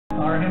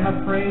hymn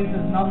of praise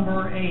is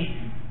number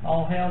 8.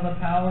 All hail the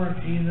power of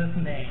Jesus'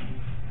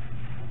 name.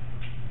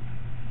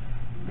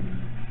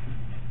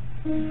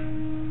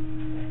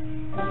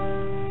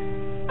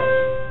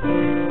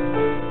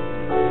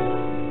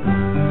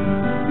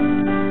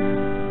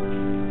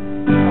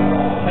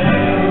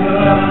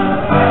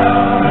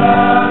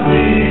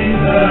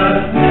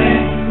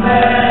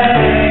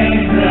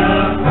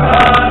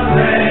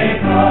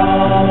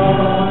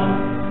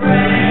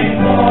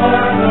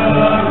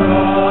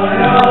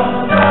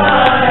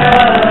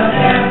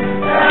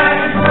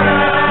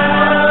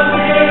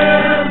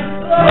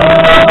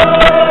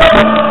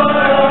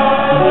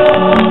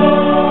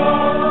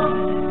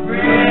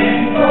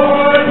 Bring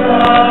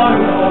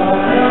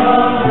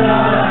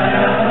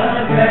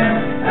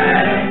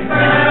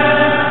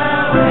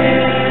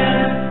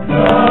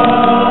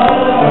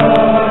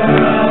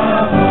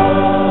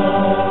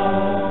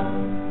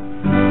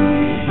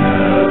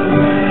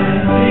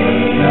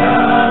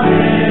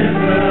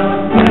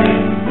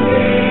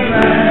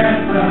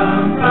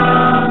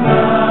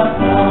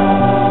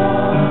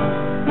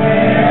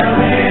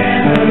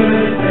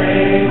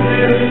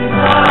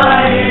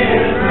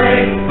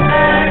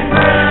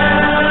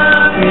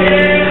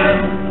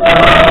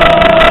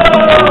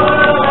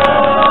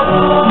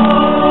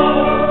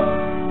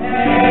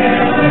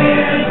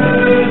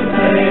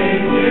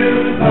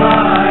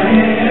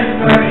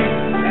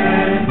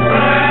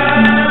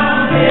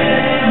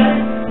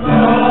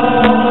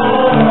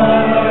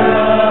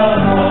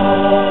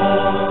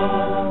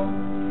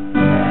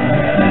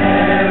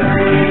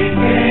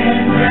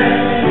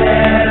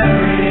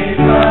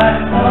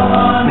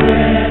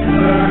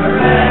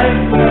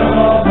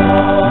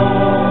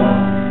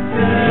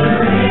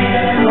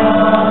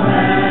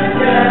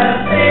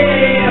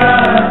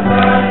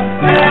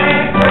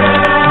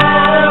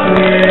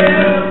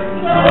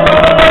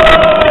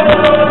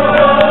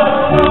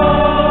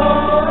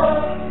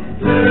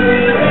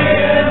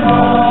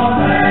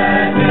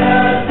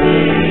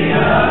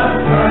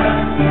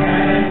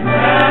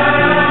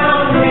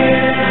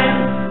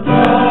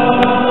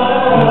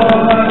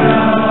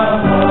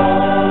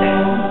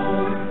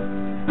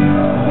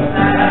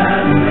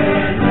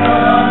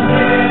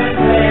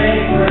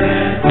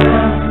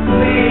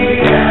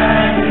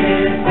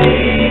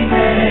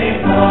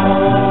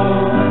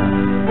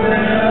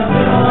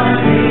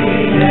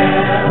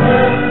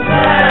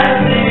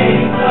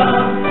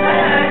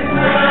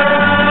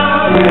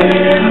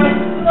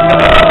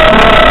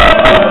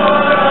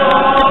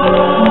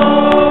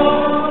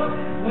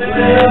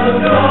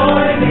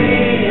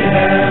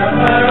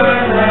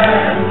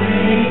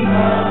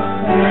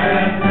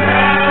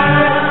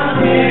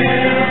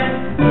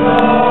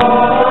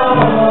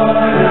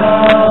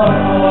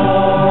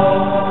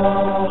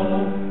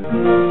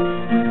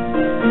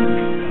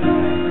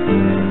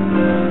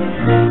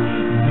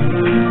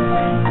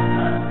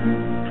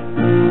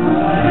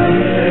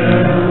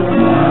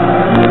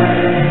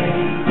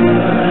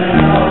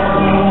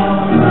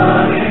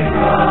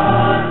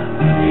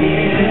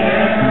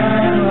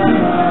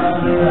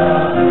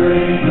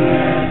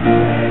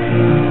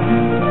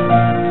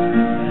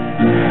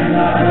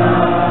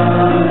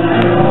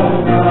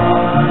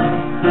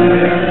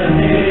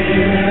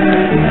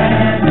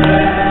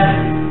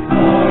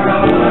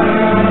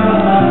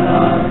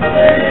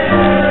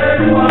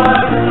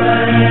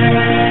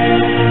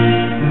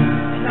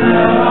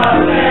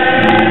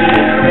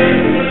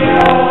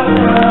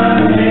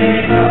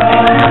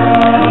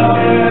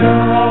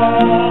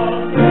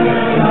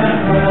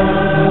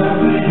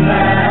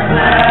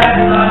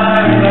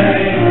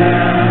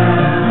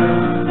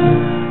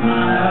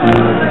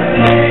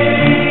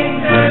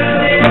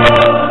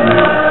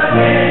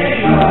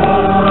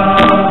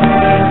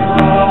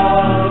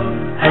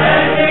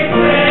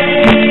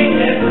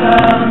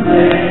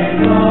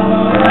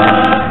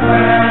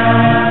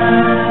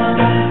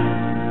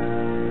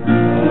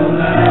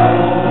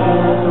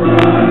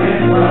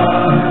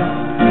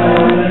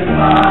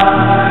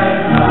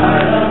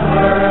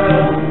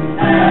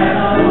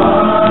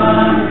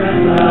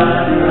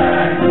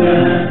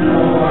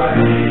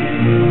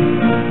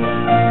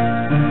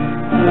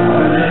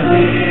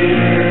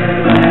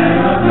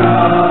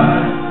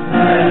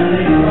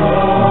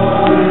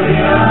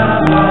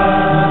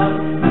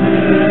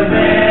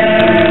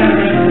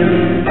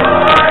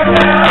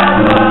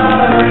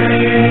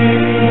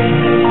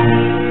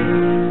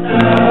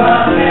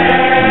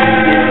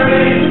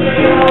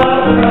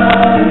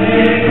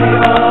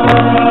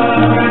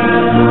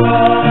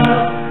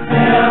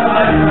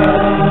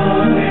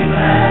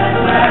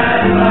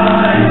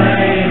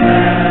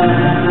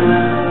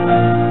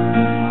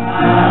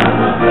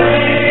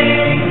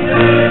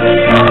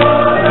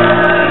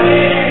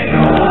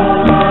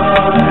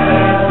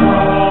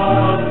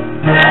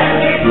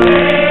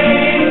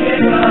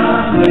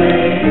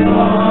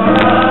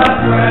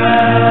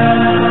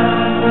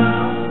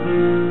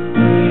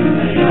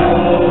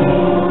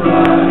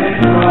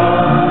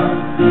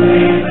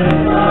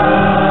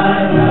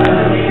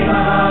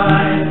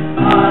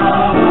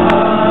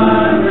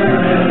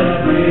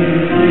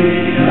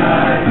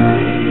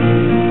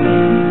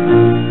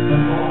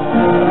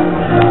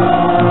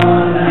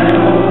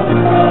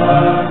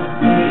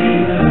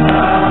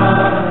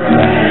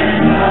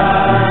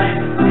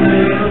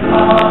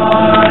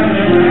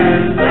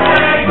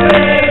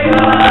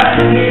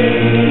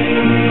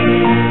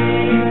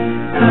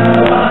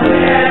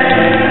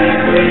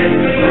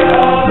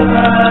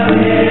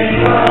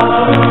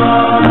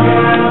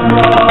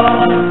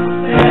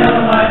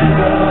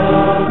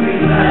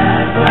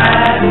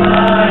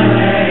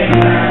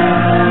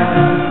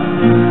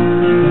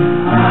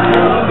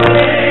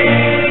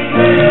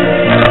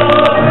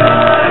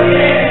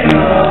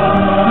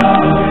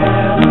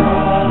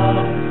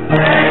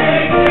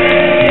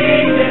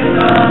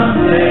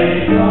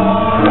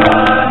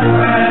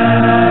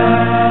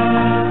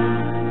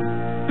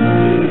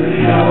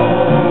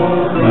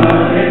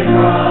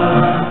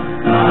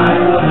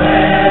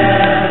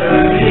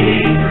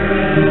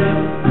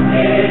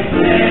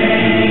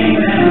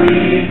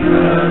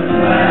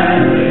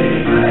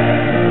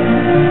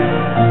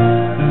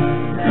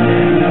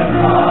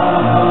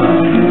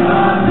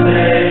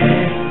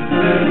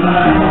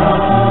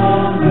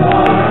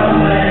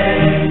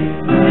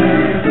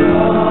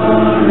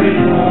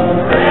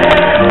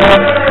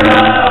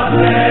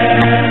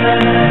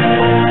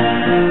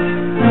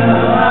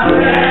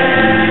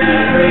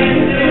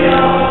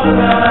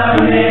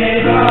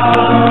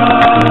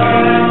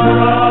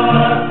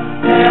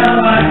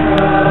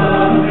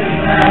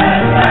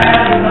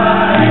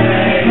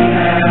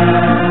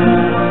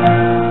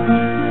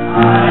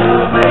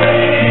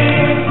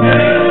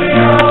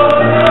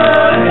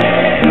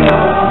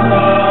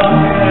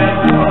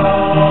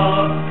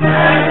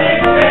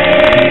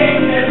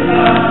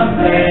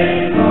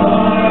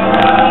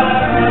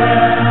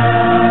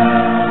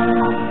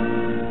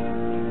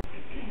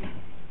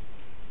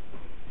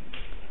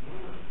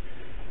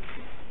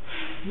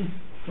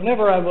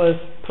Whenever I was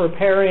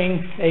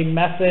preparing a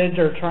message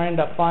or trying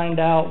to find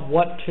out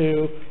what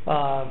to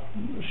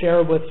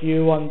share with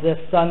you on this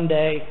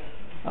Sunday,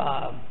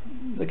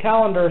 the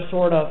calendar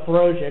sort of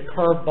throws you a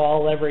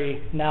curveball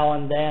every now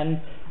and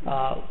then.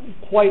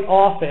 Quite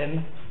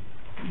often,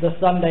 the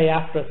Sunday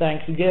after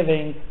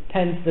Thanksgiving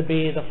tends to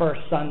be the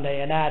first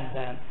Sunday in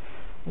Advent.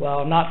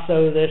 Well, not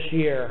so this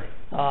year.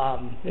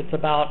 It's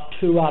about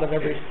 2 out of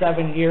every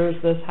 7 years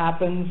this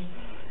happens.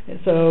 And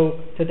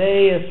so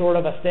today is sort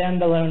of a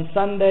standalone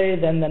Sunday,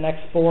 then the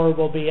next 4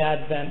 will be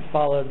Advent,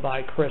 followed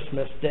by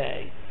Christmas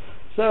Day.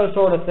 So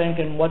sort of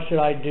thinking, what should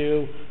I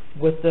do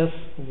with this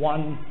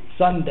one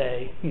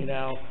Sunday,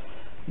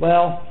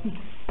 Well,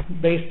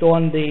 based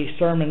on the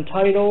sermon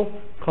title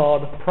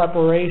called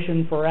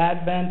Preparation for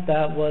Advent,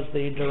 that was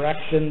the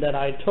direction that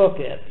I took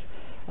it.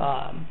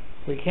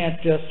 We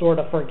can't just sort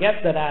of forget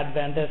that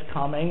Advent is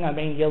coming. I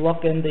mean, you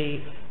look in the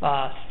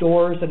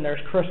stores and there's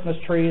Christmas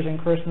trees and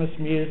Christmas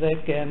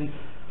music and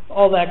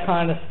all that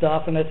kind of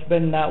stuff, and it's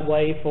been that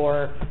way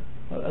for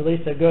at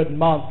least a good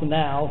month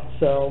now.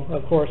 So,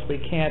 of course, we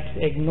can't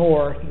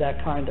ignore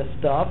that kind of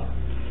stuff.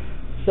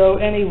 So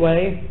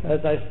anyway, as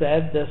I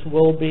said, this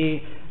will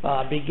be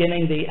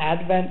beginning the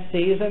Advent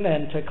season,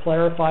 and to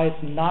clarify,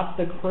 it's not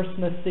the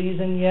Christmas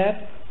season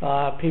yet.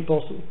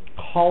 People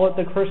call it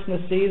the Christmas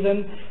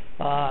season.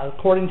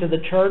 According to the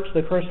church,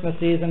 the Christmas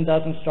season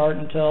doesn't start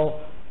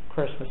until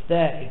Christmas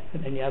Day.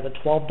 And then you have the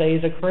 12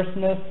 days of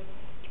Christmas.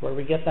 It's where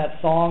we get that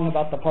song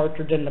about the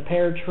partridge in the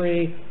pear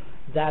tree.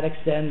 That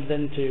extends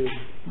into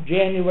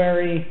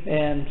January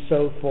and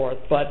so forth.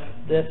 But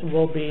this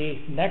will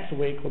be, next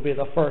week will be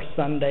the first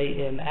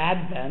Sunday in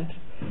Advent.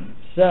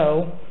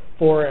 So,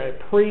 for a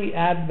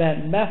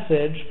pre-Advent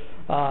message,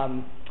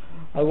 I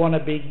want to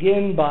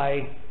begin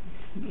by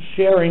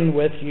sharing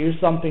with you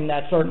something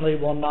that certainly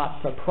will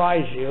not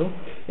surprise you,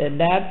 and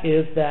that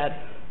is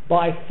that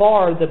by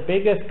far the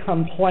biggest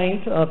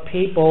complaint of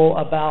people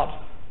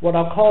about what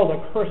I'll call the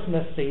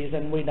Christmas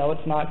season — we know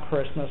it's not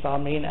Christmas, I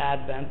mean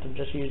Advent, I'm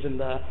just using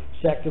the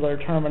secular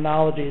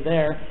terminology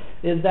there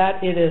 — is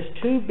that it is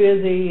too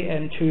busy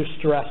and too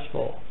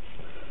stressful.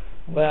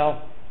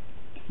 Well,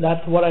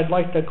 that's what I'd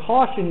like to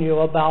caution you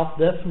about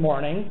this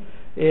morning,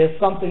 is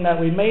something that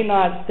we may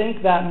not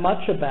think that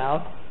much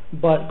about,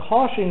 but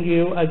caution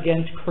you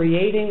against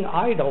creating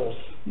idols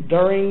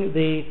during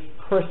the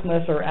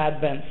Christmas or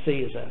Advent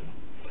season.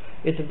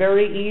 It's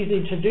very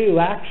easy to do,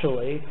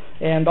 actually,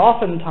 and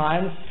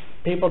oftentimes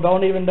people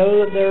don't even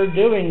know that they're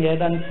doing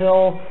it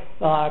until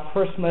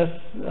Christmas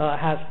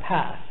has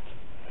passed.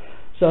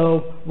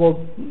 So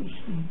we'll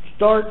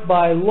start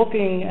by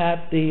looking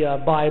at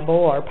the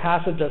Bible, our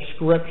passage of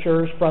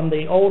scriptures from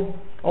the Old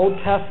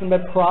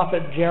Testament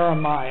prophet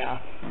Jeremiah,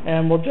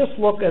 and we'll just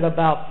look at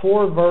about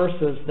 4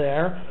 verses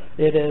there.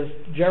 It is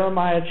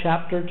Jeremiah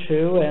chapter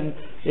 2, and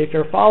if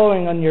you're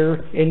following in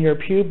your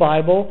Pew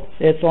Bible,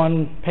 it's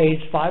on page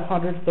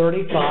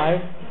 535.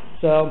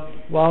 So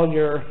while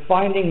you're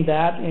finding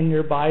that in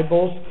your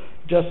Bibles,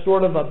 just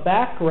sort of a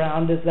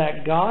background is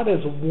that God is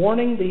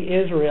warning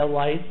the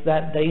Israelites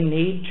that they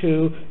need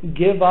to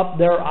give up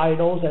their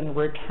idols and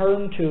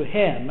return to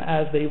Him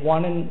as the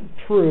one and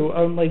true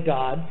only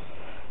God.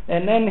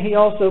 And then He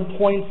also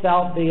points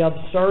out the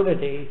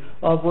absurdity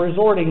of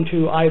resorting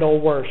to idol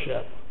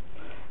worship.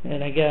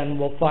 And again,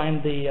 we'll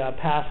find the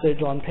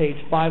passage on page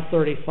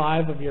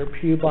 535 of your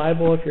Pew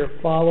Bible if you're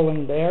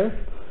following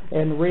there.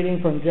 And reading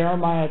from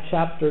Jeremiah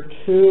chapter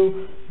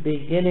 2,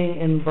 beginning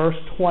in verse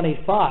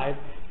 25,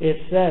 it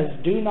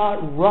says, "Do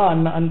not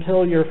run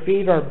until your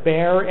feet are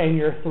bare and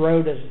your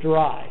throat is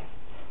dry.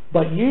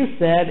 But you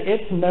said,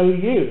 it's no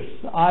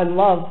use. I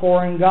love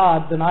foreign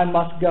gods and I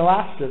must go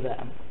after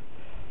them.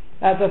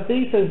 As a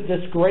thief is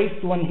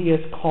disgraced when he is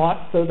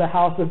caught, so the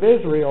house of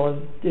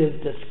Israel is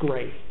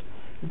disgraced.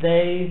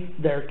 They,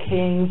 their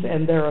kings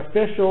and their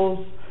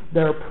officials,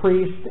 their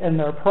priests and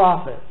their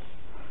prophets.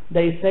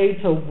 They say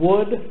to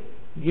wood,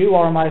 you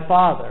are my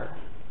father,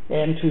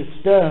 and to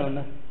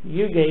stone,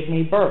 you gave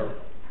me birth.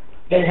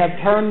 They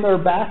have turned their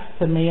backs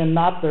to me and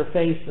not their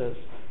faces.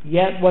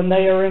 Yet when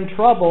they are in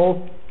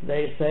trouble,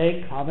 they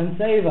say, come and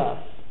save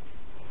us.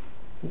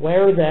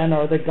 Where then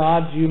are the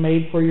gods you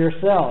made for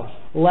yourselves?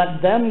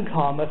 Let them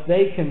come if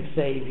they can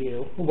save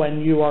you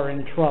when you are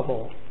in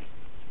trouble.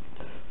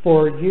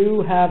 For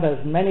you have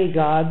as many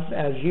gods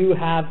as you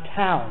have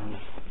towns,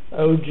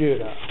 O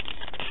Judah."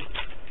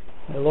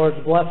 The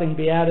Lord's blessing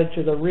be added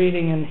to the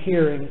reading and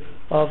hearing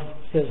of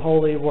His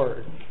holy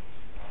word.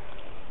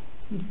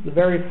 The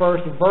very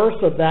first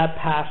verse of that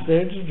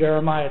passage,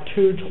 Jeremiah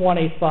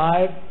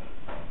 2:25,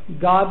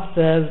 God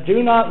says,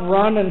 "Do not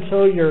run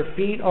until your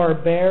feet are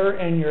bare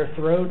and your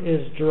throat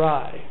is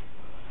dry."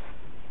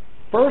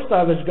 First,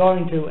 I was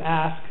going to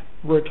ask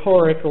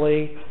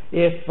rhetorically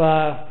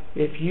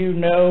if you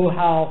know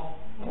how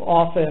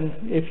often,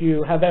 if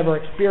you have ever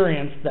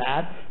experienced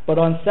that. But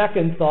on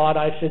second thought,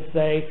 I should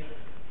say,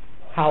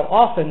 how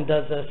often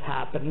does this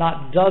happen?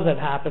 Not does it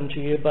happen to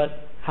you,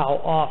 but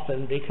how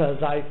often,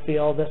 because I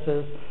feel this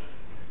is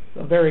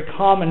a very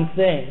common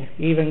thing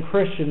even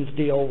Christians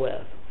deal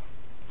with.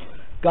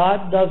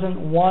 God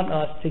doesn't want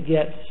us to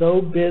get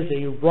so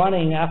busy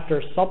running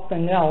after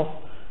something else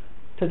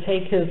to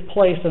take His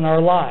place in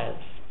our lives.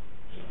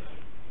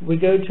 We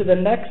go to the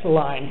next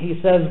line. He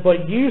says,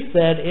 "But you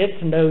said,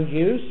 it's no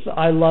use.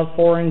 I love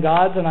foreign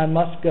gods and I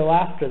must go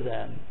after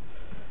them."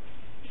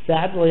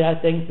 Sadly, I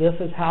think this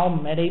is how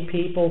many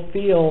people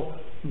feel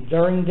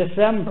during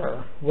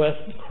December with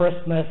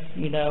Christmas,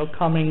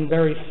 coming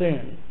very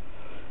soon.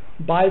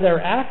 By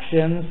their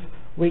actions,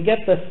 we get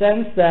the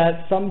sense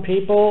that some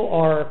people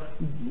are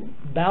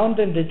bound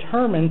and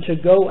determined to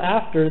go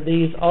after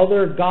these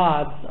other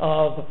gods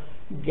of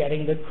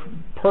getting the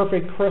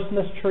perfect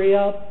Christmas tree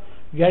up,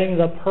 getting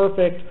the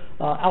perfect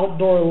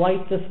outdoor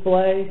light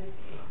display.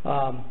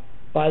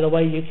 By the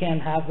way, you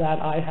can't have that.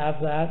 I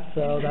have that,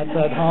 so that's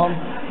at home.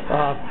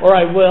 Or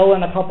I will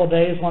in a couple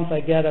days once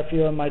I get a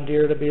few of my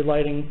deer to be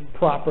lighting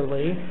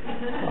properly.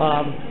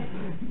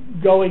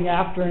 Going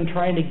after and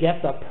trying to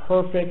get the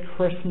perfect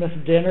Christmas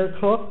dinner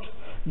cooked,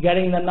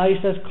 getting the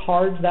nicest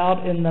cards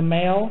out in the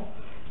mail,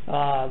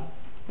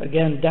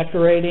 again,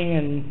 decorating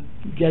and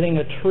getting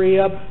a tree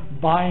up,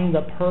 buying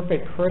the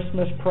perfect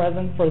Christmas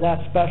present for that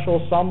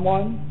special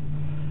someone.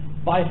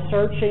 By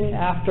searching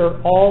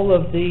after all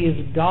of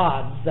these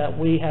gods that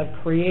we have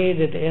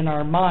created in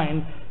our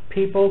mind,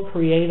 people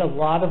create a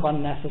lot of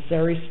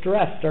unnecessary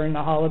stress during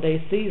the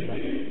holiday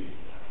season.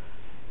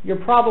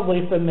 You're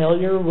probably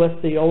familiar with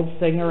the old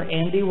singer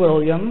Andy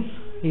Williams.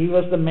 He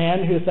was the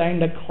man who sang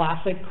the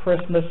classic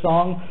Christmas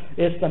song,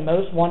 "It's the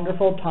Most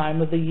Wonderful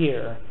Time of the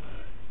Year."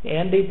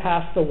 Andy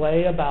passed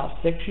away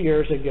about 6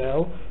 years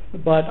ago,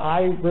 but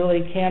I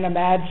really can't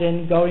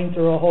imagine going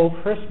through a whole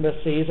Christmas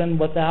season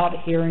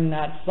without hearing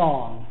that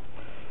song.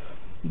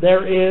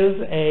 There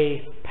is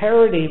a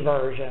parody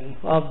version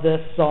of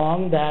this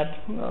song that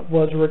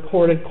was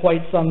recorded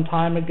quite some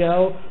time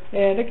ago,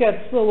 and it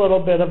gets a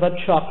little bit of a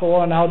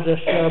chuckle, and I'll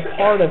just share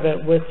part of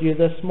it with you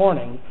this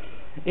morning.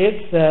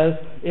 It says,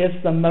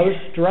 "It's the most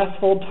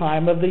stressful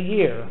time of the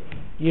year.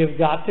 You've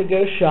got to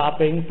go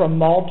shopping, from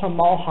mall to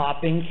mall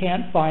hopping,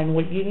 can't find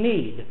what you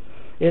need.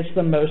 It's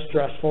the most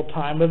stressful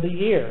time of the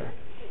year.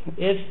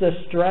 It's the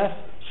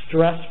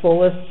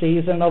stressfulest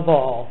season of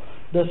all.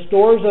 The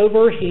store's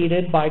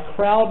overheated, by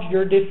crowds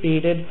you're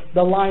defeated,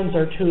 the lines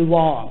are too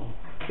long.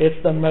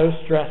 It's the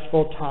most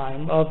stressful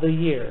time of the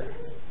year."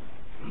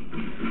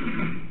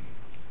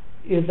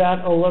 Is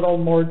that a little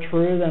more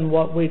true than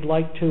what we'd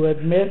like to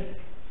admit?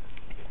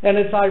 And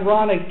it's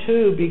ironic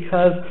too,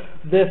 because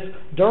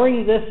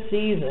during this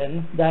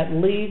season that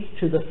leads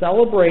to the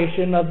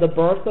celebration of the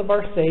birth of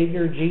our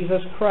Savior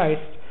Jesus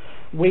Christ,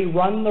 we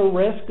run the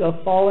risk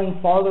of falling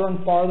farther and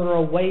farther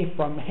away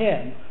from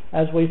Him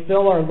as we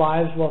fill our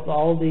lives with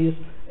all these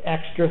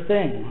extra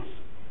things.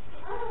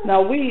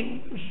 Now,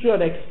 we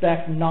should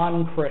expect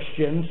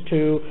non-Christians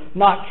to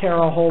not care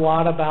a whole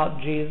lot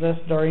about Jesus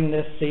during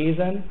this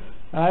season.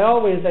 I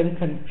always am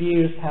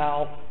confused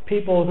how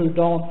people who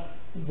don't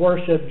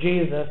worship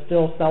Jesus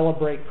still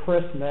celebrate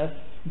Christmas,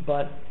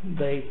 but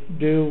they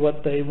do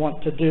what they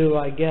want to do,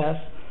 I guess.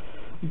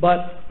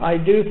 But I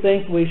do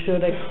think we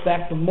should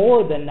expect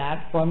more than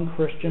that from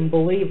Christian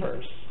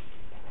believers.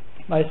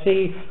 I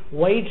see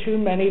way too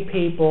many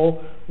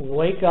people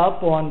wake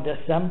up on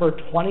December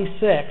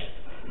 26th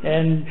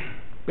and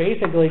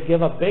basically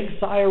give a big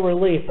sigh of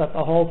relief that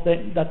the whole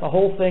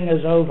thing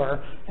is over,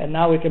 and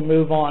now we can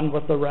move on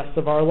with the rest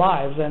of our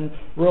lives, and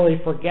really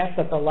forget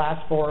that the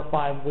last 4 or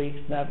 5 weeks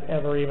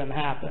never even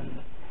happened.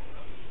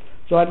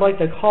 So I'd like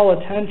to call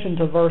attention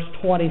to verse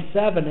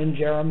 27 in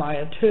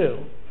Jeremiah 2.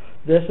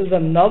 This is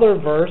another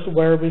verse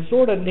where we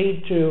sort of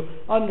need to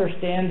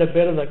understand a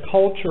bit of the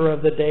culture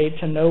of the day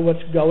to know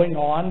what's going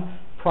on.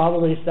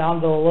 Probably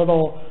sounded a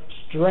little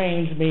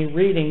strange me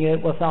reading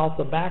it without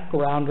the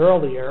background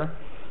earlier.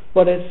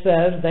 But it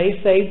says,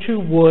 "They say to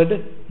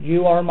wood,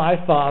 you are my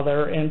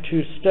father, and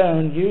to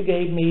stone, you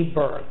gave me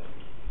birth."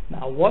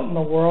 Now, what in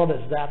the world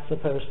is that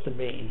supposed to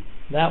mean?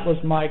 That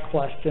was my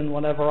question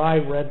whenever I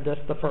read this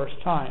the first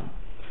time.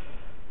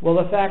 Well,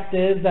 the fact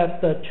is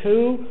that the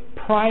two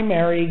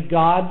primary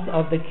gods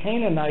of the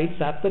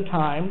Canaanites at the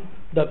time,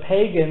 the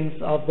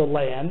pagans of the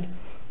land,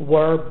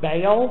 were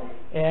Baal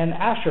and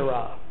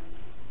Asherah.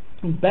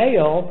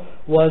 Baal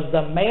was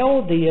the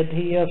male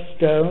deity of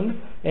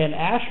stone, and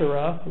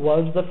Asherah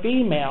was the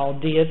female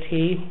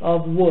deity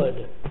of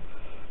wood.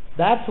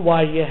 That's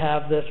why you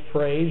have this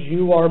phrase,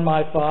 "You are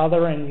my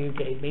father and you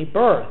gave me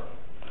birth."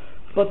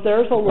 But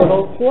there's a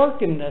little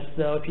quirk in this,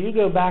 though. If you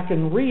go back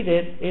and read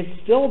it, it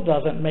still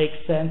doesn't make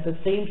sense. It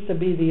seems to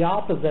be the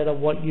opposite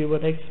of what you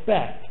would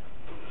expect.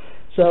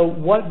 So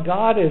what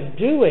God is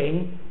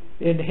doing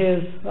in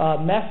His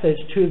message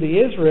to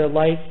the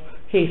Israelites,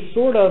 He's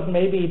sort of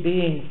maybe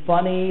being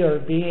funny or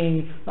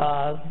being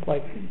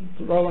like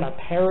throwing a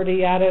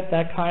parody at it,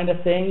 that kind of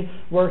thing,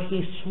 where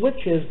He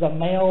switches the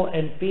male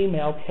and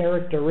female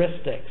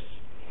characteristics.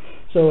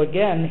 So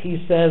again,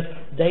 He says,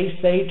 "They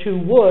say to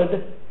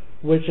wood,"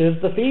 which is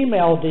the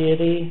female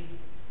deity,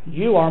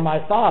 "You are my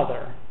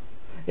father."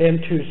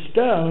 And to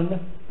stone,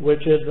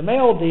 which is the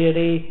male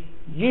deity,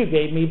 "You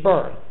gave me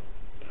birth."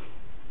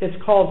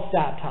 It's called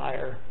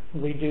satire.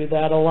 We do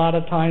that a lot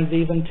of times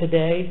even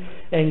today,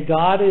 and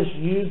God is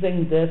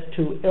using this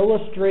to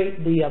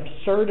illustrate the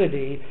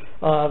absurdity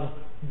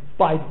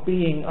by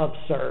being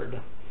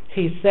absurd.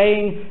 He's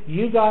saying,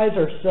 you guys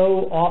are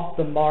so off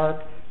the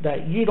mark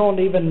that you don't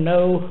even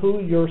know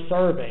who you're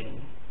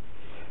serving.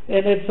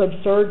 And it's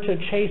absurd to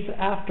chase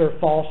after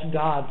false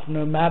gods,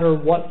 no matter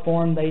what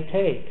form they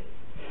take.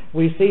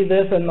 We see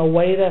this in the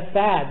way that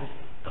fads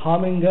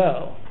come and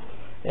go.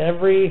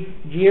 Every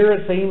year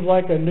it seems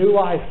like a new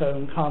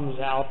iPhone comes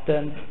out,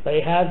 and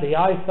they had the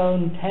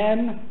iPhone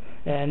 10,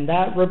 and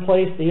that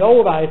replaced the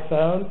old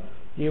iPhone.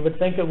 You would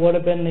think it would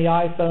have been the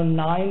iPhone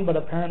 9, but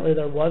apparently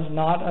there was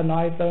not an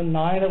iPhone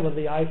 9. It was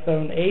the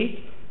iPhone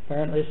 8.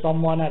 Apparently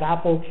someone at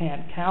Apple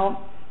can't count.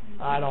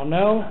 I don't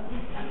know.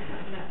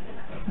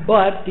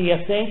 But do you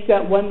think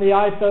that when the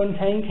iPhone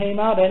 10 came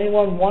out,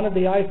 anyone wanted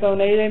the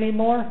iPhone 8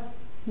 anymore?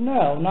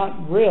 No,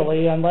 not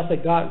really, unless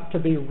it got to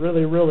be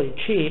really, really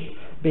cheap,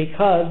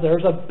 because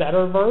there's a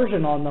better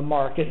version on the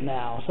market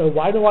now. So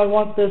why do I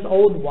want this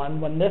old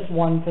one when this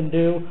one can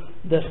do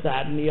this,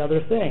 that, and the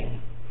other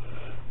thing?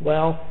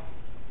 Well,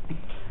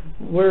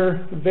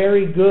 we're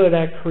very good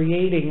at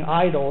creating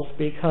idols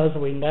because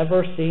we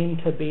never seem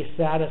to be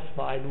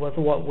satisfied with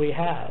what we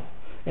have.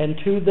 And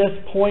to this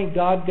point,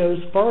 God goes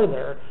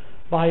further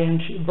by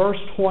in verse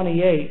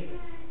 28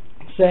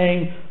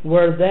 saying,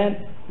 Where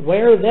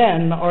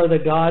then are the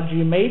gods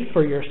you made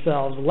for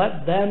yourselves?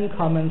 Let them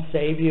come and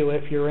save you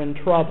if you're in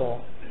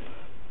trouble.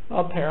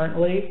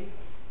 Apparently,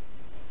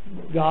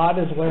 God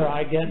is where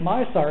I get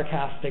my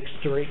sarcastic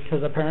streak,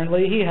 because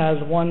apparently he has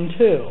one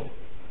too.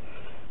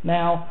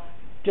 Now,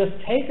 just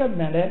take a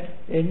minute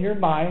in your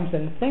minds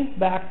and think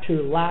back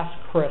to last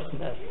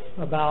Christmas,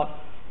 about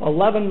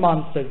 11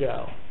 months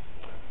ago.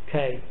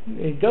 Okay,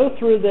 go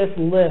through this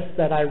list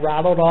that I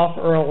rattled off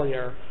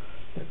earlier.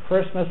 The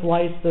Christmas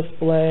lights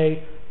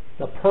display,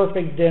 the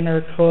perfect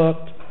dinner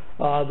cooked,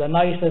 the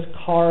nicest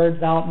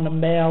cards out in the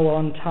mail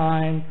on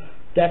time,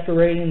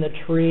 decorating the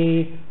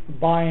tree,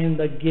 buying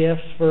the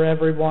gifts for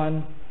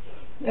everyone.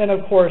 And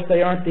of course,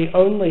 they aren't the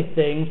only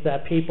things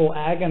that people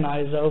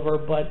agonize over,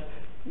 but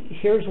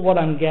here's what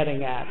I'm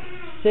getting at.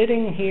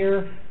 Sitting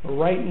here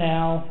right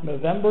now,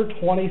 November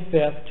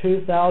 25th,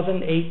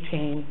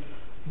 2018,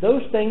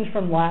 those things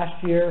from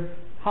last year,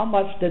 how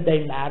much did they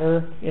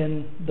matter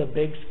in the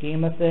big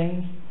scheme of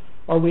things?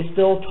 Are we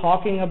still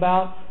talking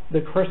about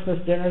the Christmas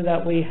dinner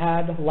that we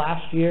had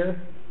last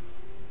year?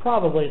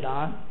 Probably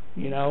not,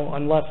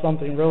 unless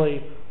something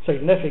really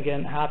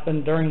significant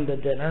happened during the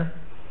dinner.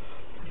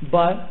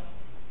 But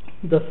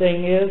the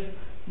thing is,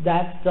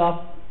 that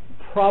stuff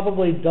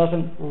probably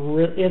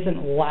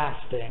isn't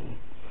lasting.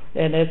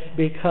 And it's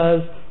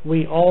because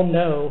we all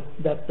know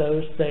that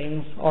those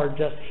things are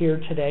just here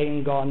today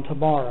and gone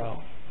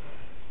tomorrow.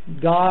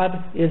 God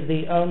is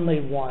the only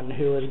one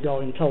who is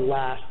going to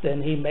last,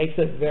 and he makes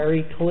it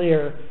very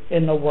clear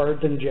in the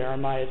words in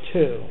Jeremiah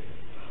 2.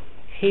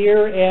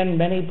 Here and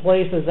many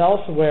places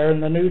elsewhere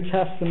in the New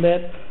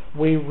Testament,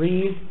 we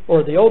read,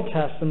 or the Old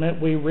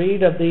Testament, we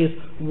read of these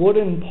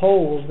wooden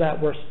poles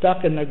that were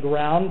stuck in the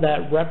ground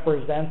that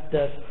represent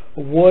this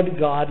wood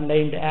god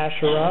named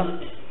Asherah.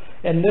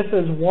 And this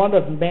is one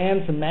of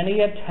man's many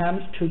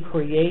attempts to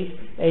create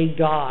a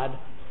god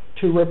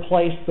to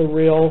replace the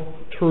real,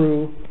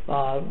 true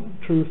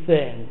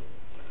thing.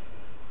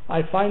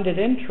 I find it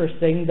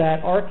interesting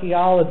that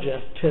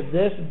archaeologists to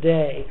this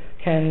day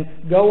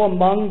can go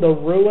among the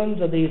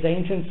ruins of these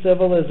ancient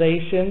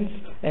civilizations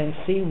and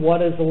see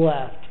what is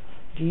left.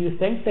 Do you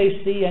think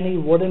they see any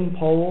wooden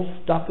poles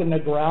stuck in the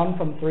ground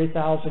from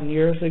 3,000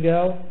 years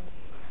ago?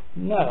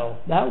 No,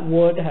 that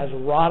wood has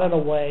rotted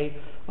away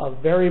a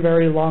very,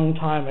 very long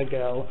time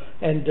ago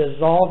and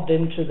dissolved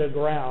into the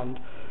ground.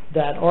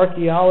 That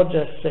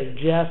archaeologists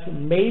suggest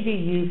maybe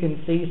you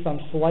can see some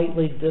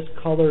slightly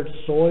discolored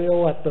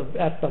soil at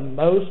the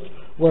most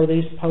where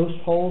these post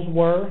holes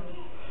were.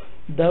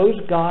 Those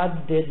gods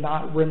did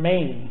not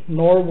remain,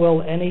 nor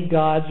will any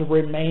gods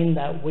remain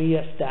that we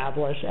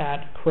establish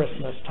at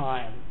Christmas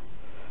time.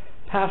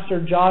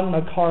 Pastor John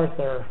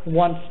MacArthur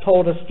once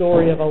told a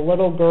story of a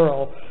little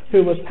girl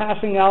who was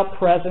passing out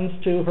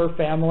presents to her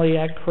family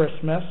at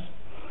Christmas.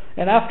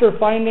 And after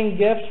finding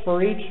gifts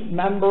for each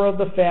member of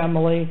the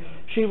family,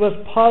 she was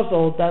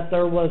puzzled that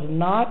there was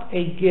not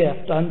a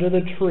gift under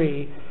the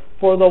tree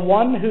for the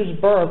one whose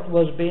birth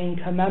was being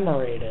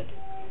commemorated.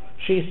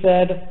 She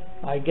said,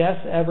 "I guess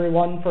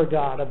everyone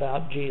forgot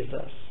about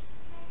Jesus."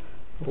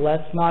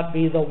 Let's not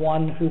be the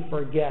one who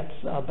forgets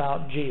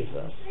about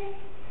Jesus.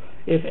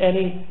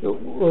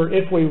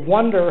 If we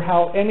wonder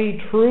how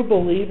any true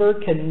believer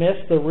can miss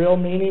the real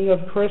meaning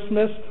of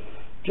Christmas,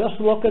 just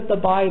look at the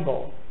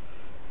Bible.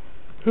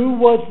 Who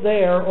was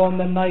there on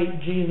the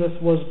night Jesus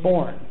was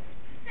born?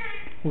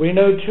 We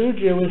know two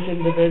Jewish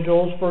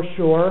individuals for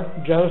sure,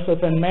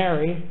 Joseph and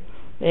Mary,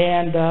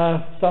 and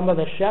some of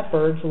the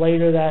shepherds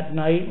later that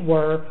night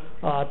were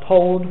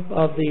told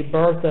of the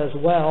birth as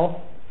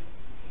well.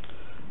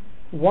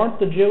 Weren't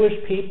the Jewish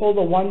people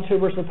the ones who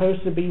were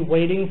supposed to be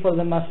waiting for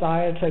the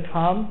Messiah to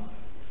come?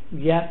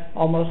 Yet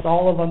almost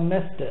all of them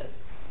missed it.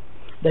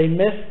 They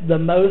missed the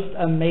most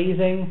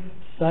amazing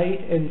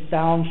sight and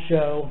sound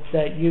show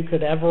that you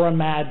could ever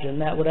imagine,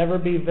 that would ever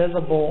be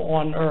visible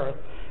on earth.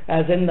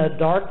 As in the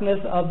darkness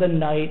of the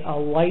night, a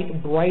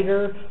light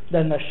brighter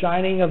than the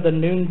shining of the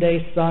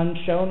noonday sun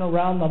shone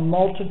around the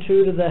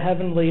multitude of the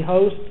heavenly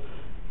hosts,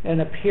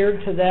 and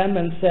appeared to them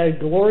and said,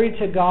 "Glory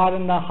to God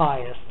in the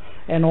highest,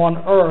 and on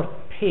earth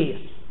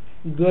peace,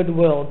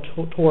 goodwill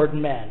toward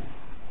men."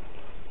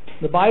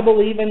 The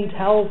Bible even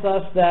tells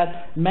us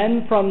that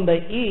men from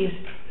the east,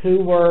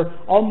 who were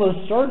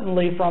almost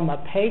certainly from a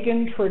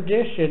pagan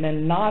tradition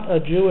and not a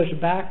Jewish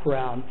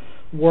background,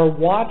 were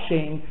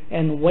watching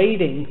and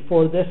waiting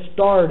for this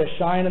star to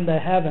shine in the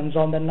heavens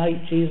on the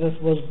night Jesus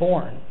was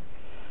born.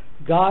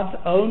 God's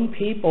own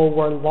people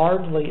were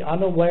largely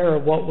unaware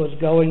of what was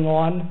going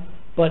on,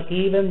 but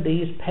even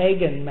these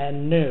pagan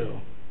men knew.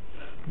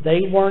 They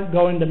weren't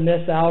going to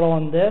miss out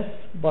on this,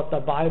 but the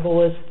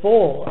Bible is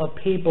full of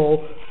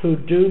people who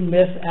do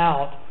miss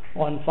out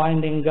on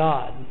finding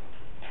God.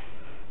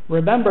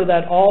 Remember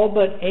that all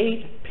but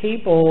 8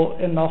 people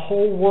in the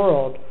whole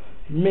world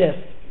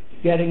missed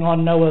getting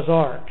on Noah's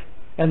Ark,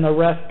 and the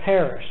rest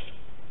perished.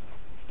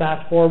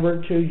 Fast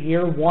forward to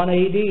year 1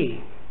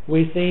 AD.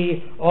 We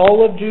see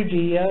all of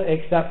Judea,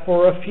 except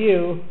for a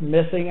few,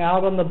 missing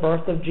out on the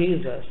birth of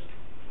Jesus.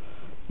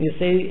 You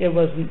see,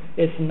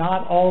 it's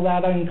not all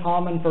that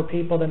uncommon for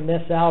people to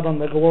miss out on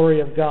the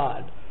glory of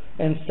God.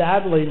 And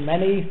sadly,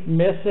 many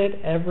miss it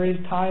every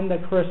time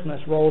that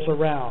Christmas rolls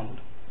around.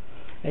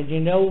 And you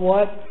know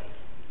what?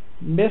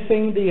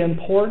 Missing the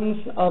importance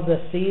of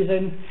the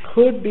season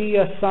could be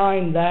a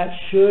sign that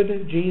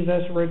should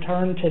Jesus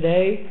return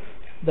today,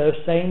 those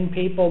same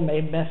people may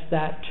miss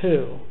that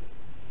too.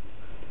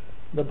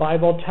 The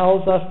Bible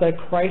tells us that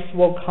Christ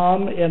will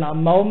come in a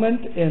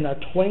moment, in a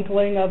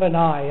twinkling of an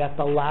eye, at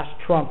the last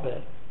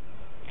trumpet.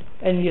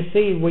 And you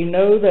see, we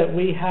know that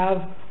we have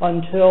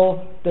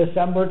until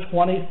December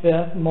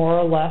 25th, more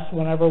or less,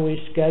 whenever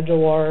we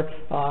schedule our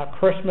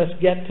Christmas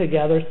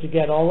get-togethers, to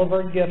get all of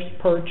our gifts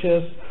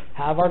purchased,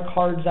 have our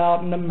cards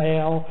out in the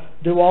mail,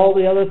 do all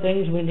the other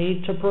things we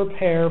need to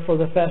prepare for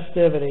the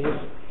festivities.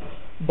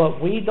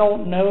 But we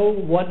don't know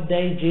what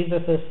day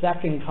Jesus'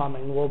 second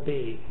coming will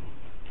be.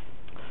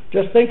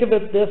 Just think of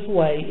it this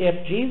way.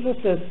 If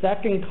Jesus'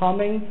 second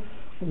coming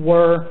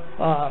were,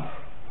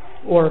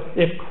 or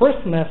if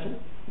Christmas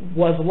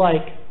was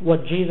like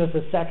what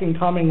Jesus' second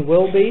coming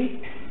will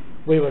be,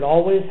 we would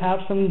always have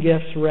some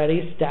gifts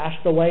ready,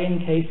 stashed away in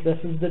case this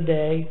is the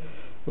day.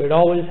 We'd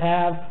always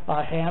have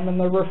a ham in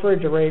the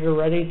refrigerator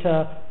ready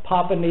to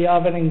pop in the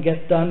oven and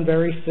get done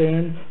very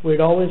soon.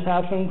 We'd always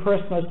have some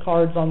Christmas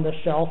cards on the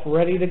shelf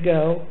ready to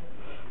go.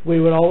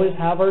 We would always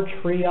have our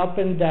tree up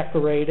and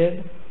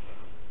decorated.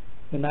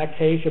 In that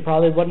case, you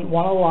probably wouldn't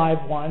want a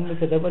live one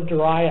because it would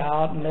dry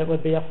out and it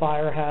would be a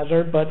fire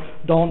hazard, but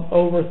don't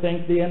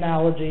overthink the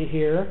analogy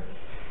here.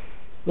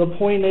 The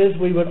point is,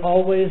 we would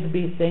always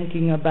be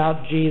thinking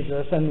about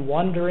Jesus and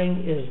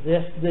wondering, is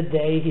this the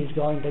day He's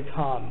going to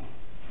come?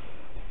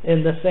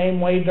 In the same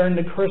way, during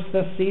the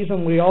Christmas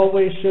season, we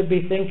always should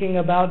be thinking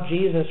about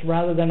Jesus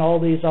rather than all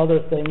these other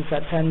things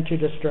that tend to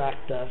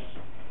distract us.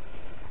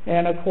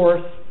 And of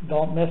course,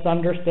 don't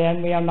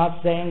misunderstand me. I'm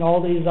not saying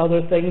all these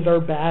other things are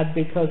bad,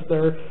 because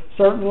they're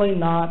certainly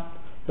not.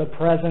 The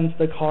presents,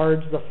 the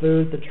cards, the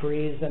food, the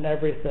trees, and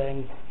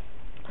everything.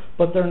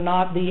 But they're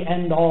not the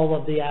end-all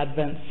of the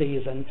Advent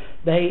season.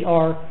 They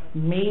are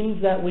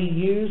means that we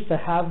use to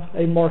have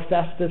a more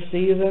festive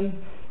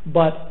season,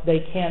 but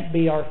they can't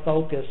be our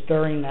focus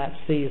during that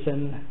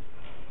season.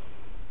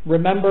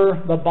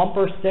 Remember the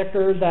bumper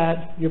sticker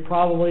that you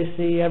probably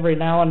see every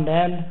now and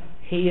then?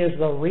 He is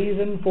the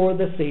reason for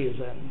the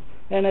season.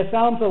 And it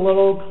sounds a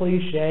little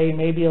cliche,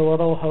 maybe a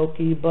little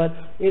hokey, but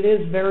it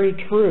is very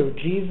true.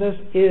 Jesus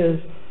is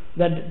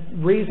the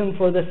reason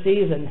for the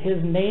season. His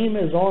name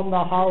is on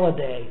the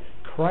holiday.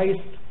 Christ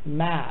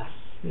Mass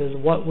is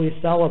what we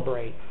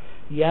celebrate.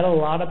 Yet a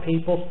lot of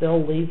people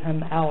still leave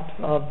Him out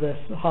of this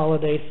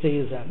holiday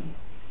season.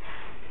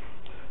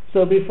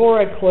 So before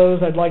I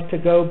close, I'd like to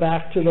go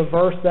back to the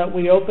verse that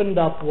we opened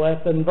up with.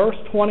 In verse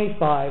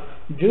 25,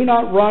 "Do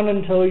not run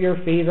until your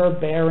feet are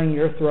bare and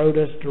your throat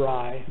is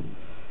dry."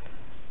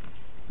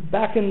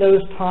 Back in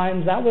those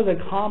times, that was a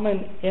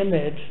common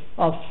image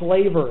of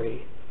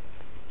slavery.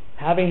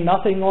 Having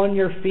nothing on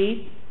your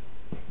feet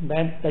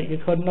meant that you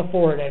couldn't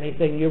afford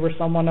anything. You were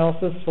someone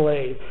else's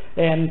slave.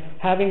 And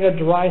having a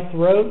dry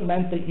throat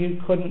meant that you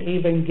couldn't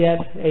even get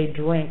a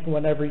drink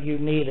whenever you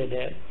needed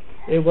it.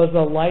 It was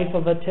the life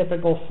of a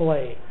typical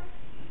slave.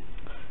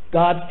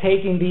 God's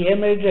taking the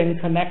image and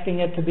connecting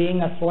it to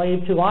being a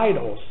slave to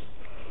idols.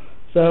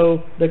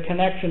 So the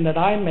connection that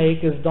I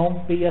make is,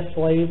 don't be a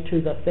slave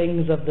to the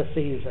things of the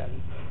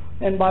season.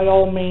 And by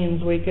all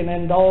means, we can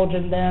indulge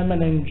in them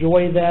and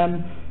enjoy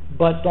them,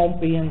 but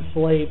don't be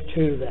enslaved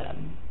to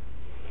them.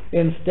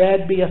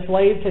 Instead, be a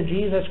slave to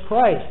Jesus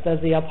Christ, as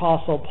the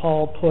Apostle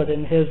Paul put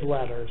in his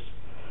letters.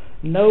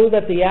 Know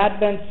that the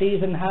Advent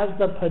season has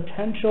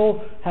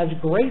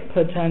great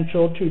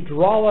potential to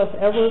draw us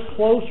ever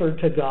closer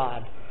to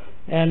God.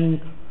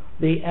 And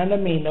the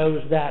enemy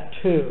knows that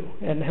too,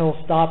 and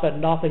he'll stop at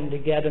nothing to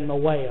get in the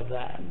way of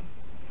that.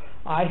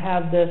 I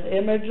have this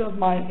image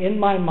in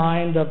my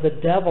mind of the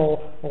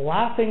devil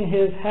laughing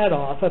his head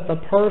off at the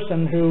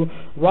person who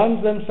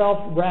runs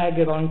themselves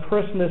ragged on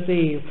Christmas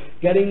Eve,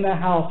 getting the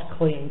house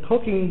clean,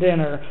 cooking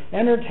dinner,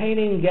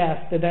 entertaining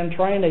guests, and then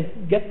trying to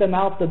get them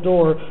out the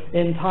door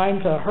in time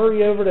to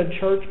hurry over to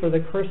church for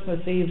the Christmas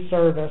Eve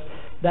service.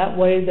 That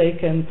way they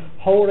can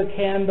hold a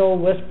candle,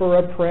 whisper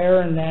a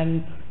prayer, and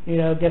then,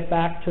 get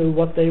back to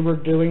what they were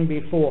doing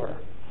before.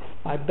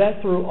 I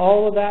bet through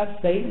all of that,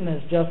 Satan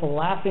is just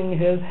laughing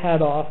his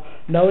head off,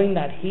 knowing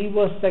that he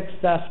was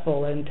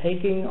successful in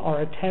taking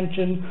our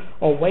attention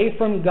away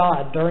from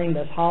God during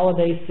this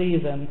holiday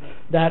season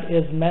that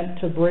is meant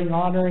to bring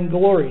honor and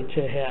glory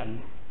to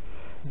him.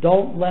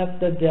 Don't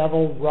let the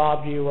devil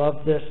rob you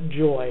of this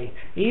joy,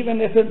 even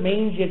if it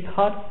means you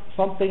cut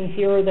something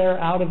here or there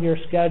out of your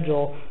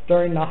schedule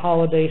during the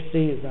holiday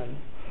season.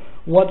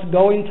 What's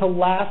going to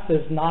last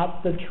is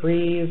not the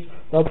trees,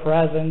 the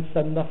presents,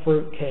 and the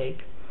fruitcake.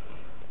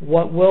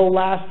 What will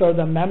last are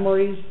the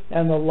memories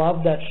and the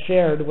love that's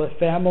shared with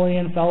family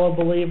and fellow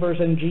believers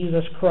in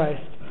Jesus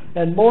Christ.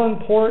 And more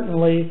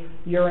importantly,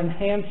 your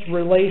enhanced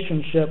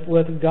relationship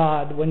with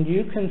God when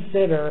you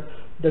consider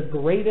the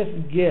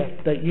greatest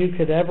gift that you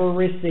could ever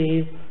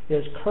receive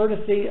is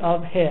courtesy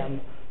of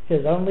Him,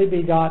 His only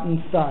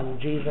begotten Son,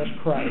 Jesus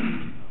Christ.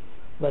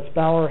 Let's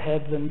bow our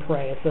heads and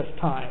pray at this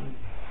time.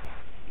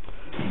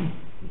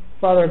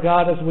 Father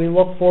God, as we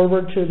look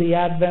forward to the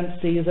Advent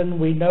season,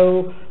 we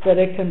know that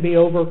it can be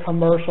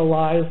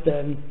over-commercialized,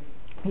 and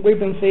we've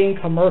been seeing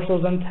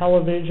commercials on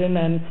television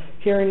and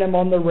hearing them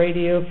on the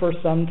radio for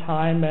some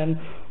time, and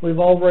we've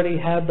already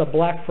had the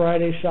Black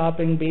Friday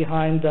shopping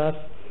behind us.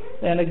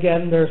 And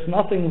again, there's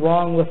nothing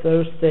wrong with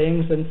those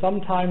things, and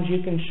sometimes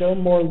you can show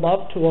more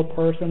love to a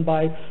person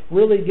by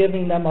really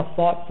giving them a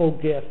thoughtful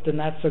gift, and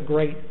that's a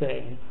great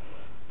thing.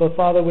 But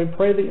Father, we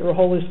pray that your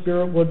Holy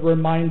Spirit would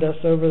remind us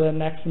over the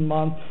next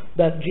month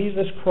that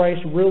Jesus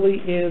Christ really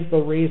is the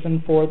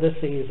reason for the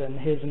season.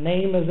 His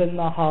name is in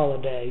the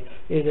holiday.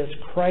 It is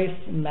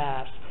Christ's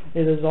Mass.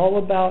 It is all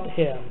about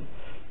Him.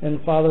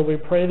 And Father, we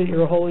pray that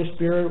your Holy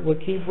Spirit would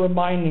keep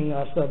reminding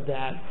us of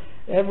that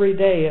every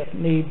day if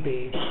need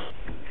be.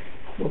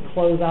 We'll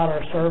close out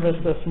our service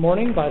this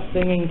morning by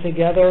singing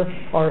together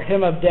our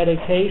hymn of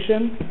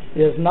dedication.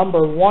 It is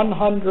number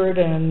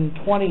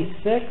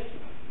 126.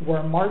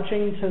 We're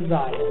marching to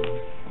Zion.